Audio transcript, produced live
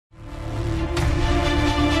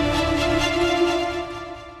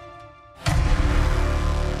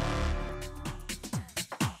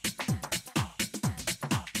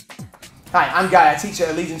Hi, I'm Guy. I teach at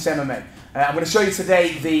Allegiance MMA. I'm going to show you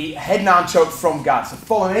today the head and arm choke from guard. So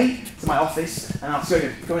follow me to my office and I'll show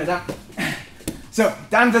you. Come here, Dan. So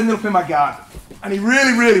Dan's ended up in my guard and he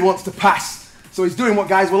really wants to pass. So he's doing what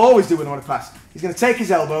guys will always do when they want to pass. He's going to take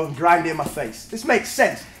his elbow and grind it in my face. This makes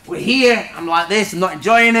sense. We're here, I'm like this, I'm not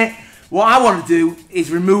enjoying it. What I want to do is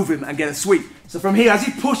remove him and get a sweep. So from here, as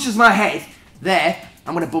he pushes my head, there,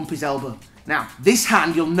 I'm going to bump his elbow. Now, this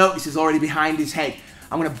hand, you'll notice, is already behind his head.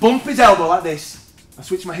 I'm going to bump his elbow like this. I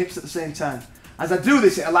switch my hips at the same time. As I do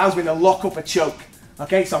this, it allows me to lock up a choke.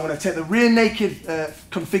 Okay, so I'm going to take the rear naked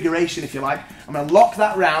configuration, if you like. I'm going to lock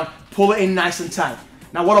that round, pull it in nice and tight.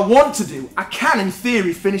 Now, what I want to do, I can, in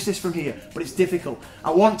theory, finish this from here, but it's difficult.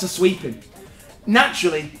 I want to sweep him.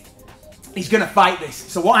 Naturally, he's going to fight this.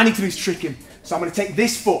 So what I need to do is trick him. So I'm going to take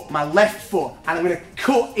this foot, my left foot, and I'm going to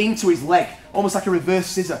cut into his leg, almost like a reverse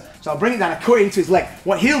scissor. So I'll bring it down and cut it into his leg.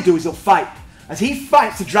 What he'll do is he'll fight. As he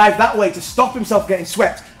fights to drive that way, to stop himself getting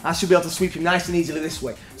swept, I should be able to sweep him nice and easily this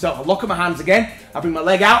way. So I'll lock up my hands again, I bring my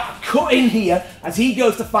leg out, I cut in here. As he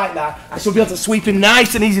goes to fight that, I should be able to sweep him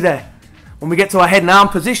nice and easy there. When we get to our head and arm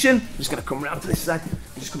position, I'm just going to come around to this side.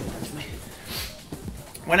 Just come around to me.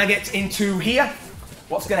 When I get into here,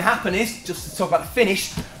 what's going to happen is, just to talk about the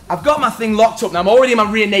finish, I've got my thing locked up. Now I'm already in my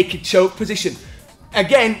rear naked choke position.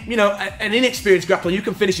 Again, you know, an inexperienced grappler, you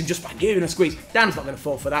can finish him just by giving a squeeze. Dan's not going to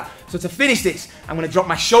fall for that. So to finish this, I'm going to drop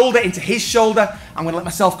my shoulder into his shoulder. I'm going to let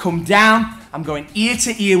myself come down. I'm going ear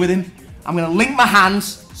to ear with him. I'm going to link my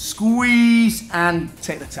hands, squeeze, and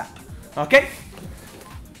take the tap. Okay?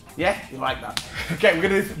 Yeah? You like that? Okay, we're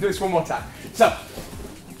going to do this one more time. So,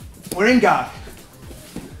 we're in guard.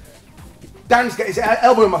 Dan's got his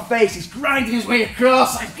elbow in my face, he's grinding his way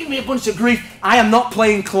across, he's giving me a bunch of grief. I am not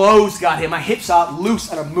playing closed guard here, my hips are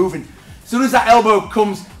loose and I'm moving. As soon as that elbow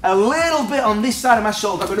comes a little bit on this side of my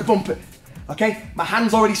shoulder, I'm going to bump it. Okay, my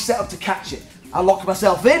hand's already set up to catch it. I lock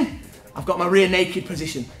myself in, I've got my rear naked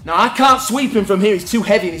position. Now I can't sweep him from here, he's too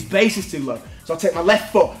heavy and his base is too low. So I'll take my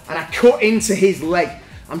left foot and I cut into his leg.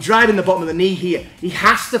 I'm driving the bottom of the knee here. He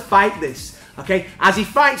has to fight this. Okay, as he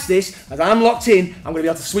fights this, as I'm locked in, I'm going to be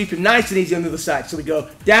able to sweep him nice and easy on the other side. So we go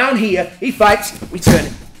down here, he fights, we turn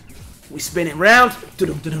him. We spin him round,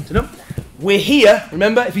 we're here,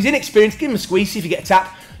 remember, if he's inexperienced, give him a squeeze, see if you get a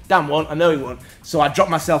tap. Dan won't, I know he won't. So I drop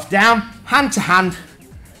myself down, hand to hand,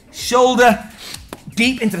 shoulder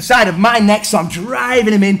deep into the side of my neck, so I'm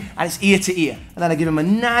driving him in, and it's ear to ear. And then I give him a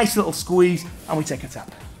nice little squeeze, and we take a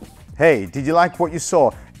tap. Hey, did you like what you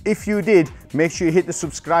saw? If you did, make sure you hit the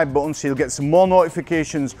subscribe button so you'll get some more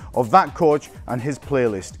notifications of that coach and his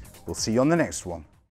playlist. We'll see you on the next one.